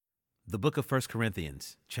The book of 1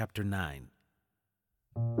 Corinthians, chapter 9.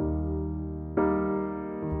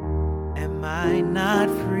 Am I not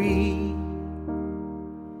free?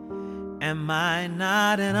 Am I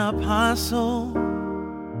not an apostle?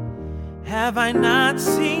 Have I not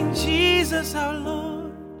seen Jesus our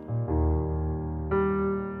Lord?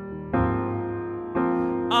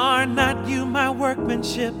 Are not you my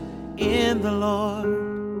workmanship in the Lord?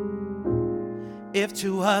 If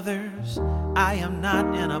to others I am not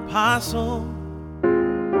an apostle,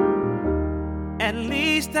 at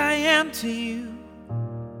least I am to you.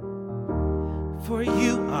 For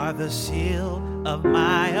you are the seal of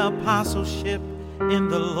my apostleship in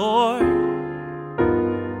the Lord.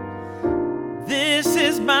 This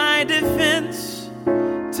is my defense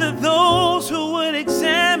to those who would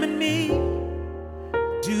examine me.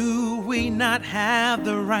 Do we not have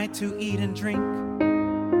the right to eat and drink?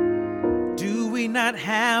 Do we not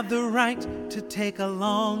have the right to take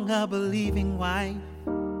along a believing wife?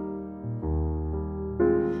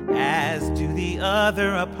 As do the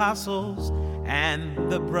other apostles and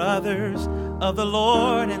the brothers of the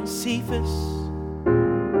Lord and Cephas?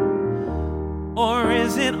 Or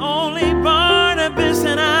is it only Barnabas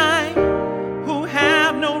and I who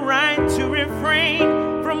have no right to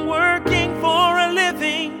refrain from working for a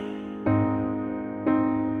living?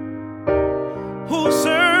 Who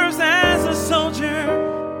serves as a soldier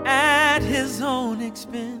at his own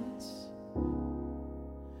expense?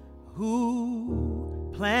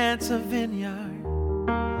 Who plants a vineyard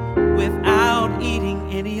without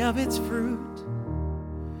eating any of its fruit?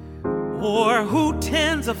 Or who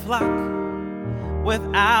tends a flock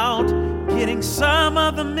without getting some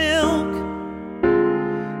of the milk?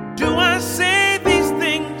 Do I say these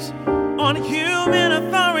things on human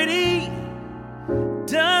authority?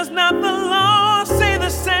 Does not the law say the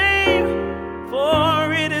same?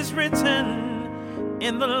 For it is written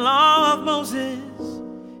in the law of Moses,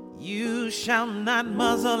 you shall not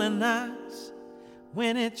muzzle an ox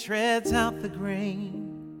when it treads out the grain.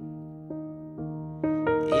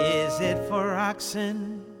 Is it for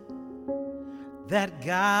oxen that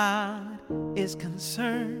God is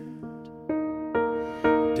concerned?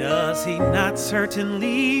 Does he not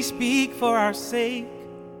certainly speak for our sake?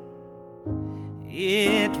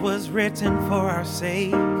 It was written for our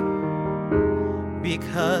sake,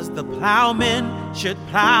 because the plowman should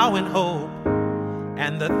plow in hope,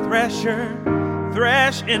 and the thresher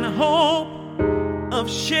thresh in hope of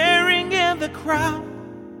sharing in the crop.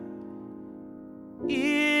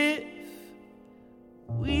 If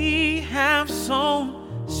we have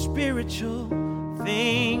sown spiritual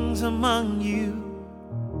things among you,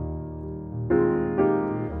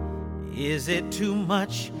 is it too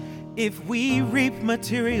much if we reap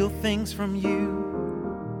material things from you?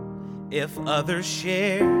 If others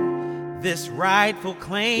share this rightful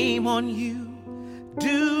claim on you,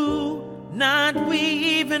 do not we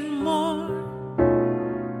even more?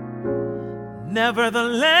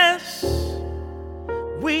 Nevertheless,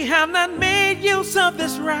 we have not made use of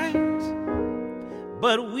this right,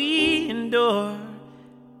 but we endure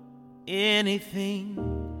anything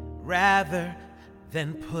rather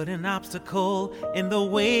than put an obstacle in the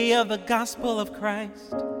way of the gospel of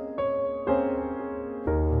Christ.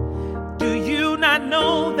 Do you not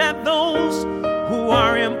know that those who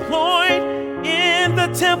are employed in the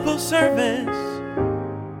temple service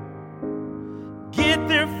get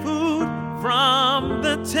their food from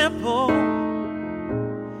the temple,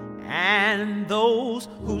 and those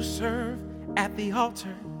who serve at the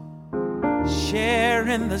altar share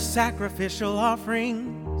in the sacrificial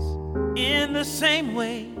offerings? In the same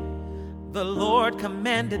way, the Lord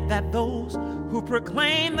commanded that those who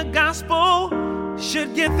proclaim the gospel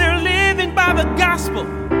should get their living by the gospel.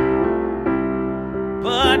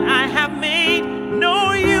 But I have made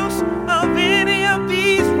no use of any of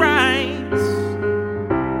these rights,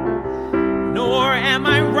 nor am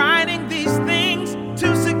I writing these things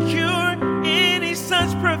to secure any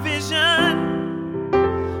such provision.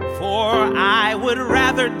 For I would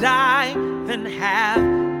rather die than have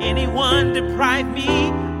anyone deprive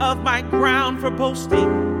me of my ground for boasting.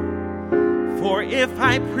 For if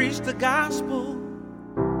I preach the gospel,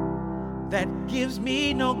 that gives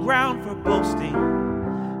me no ground for boasting,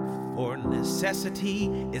 for necessity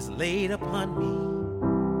is laid upon me.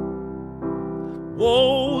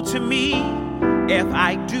 Woe to me if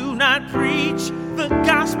I do not preach the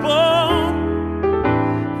gospel,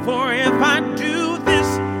 for if I do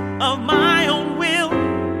this of my own will,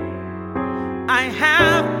 I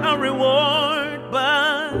have a reward,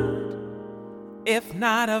 but if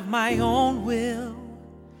not of my own will,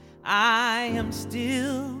 I am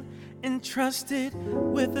still entrusted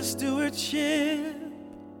with the stewardship.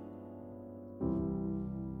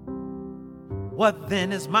 What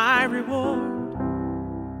then is my reward?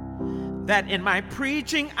 That in my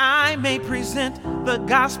preaching I may present the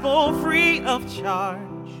gospel free of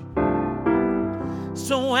charge,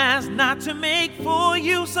 so as not to make full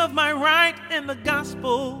use of my right in the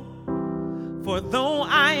gospel. For though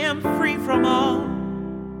I am free from all,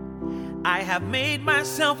 I have made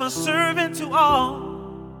myself a servant to all,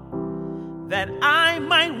 that I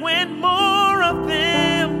might win more of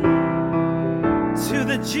them. To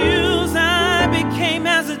the Jews I became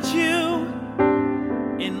as a Jew,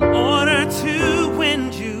 in order to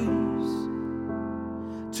win Jews.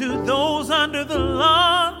 To those under the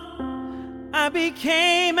law, I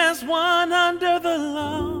became as one under the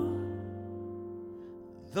law,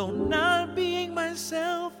 though not being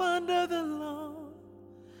myself under the law,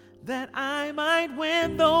 that I might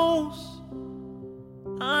win those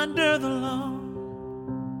under the law.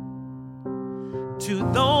 To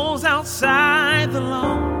those outside the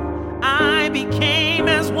law, I became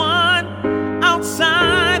as one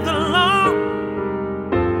outside the law,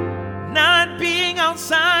 not being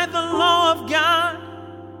outside the law of God,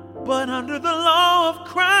 but under the law of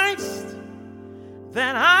Christ,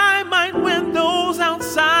 that I might win those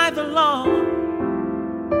outside the law.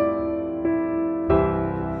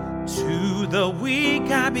 To the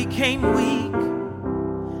weak I became weak,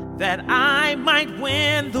 that I might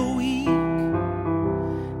win the weak.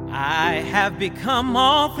 I have become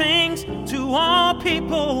all things to all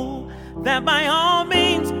people, that by all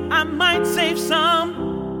means I might save some.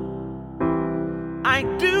 I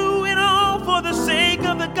do it all for the sake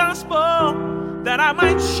of the gospel, that I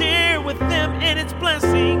might share with them in its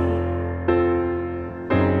blessing.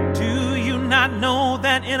 Do you not know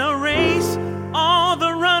that in a race all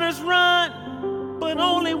the runners run, but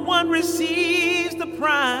only one receives the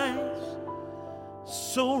prize?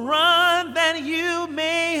 So run that you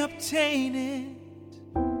may obtain it.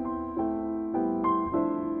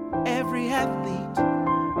 Every athlete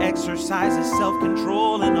exercises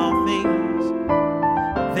self-control in all things.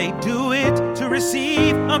 They do it to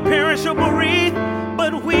receive a perishable wreath,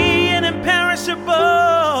 but we an imperishable.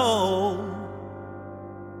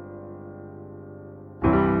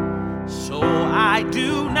 So I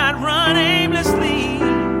do not run aimlessly,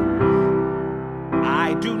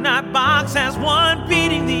 I do not box as one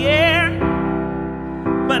beating the air,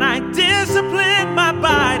 but I discipline my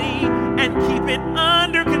body and keep it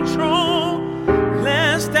under control,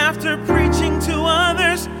 lest after preaching to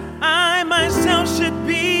others, I myself should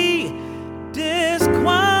be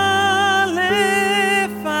disqualified.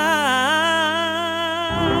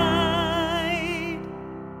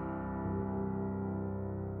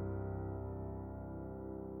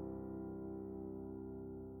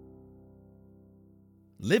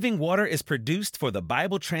 Living Water is produced for the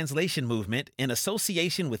Bible Translation Movement in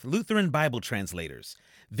association with Lutheran Bible Translators.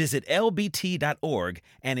 Visit lbt.org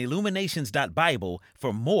and illuminations.bible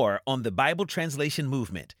for more on the Bible Translation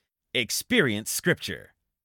Movement. Experience Scripture.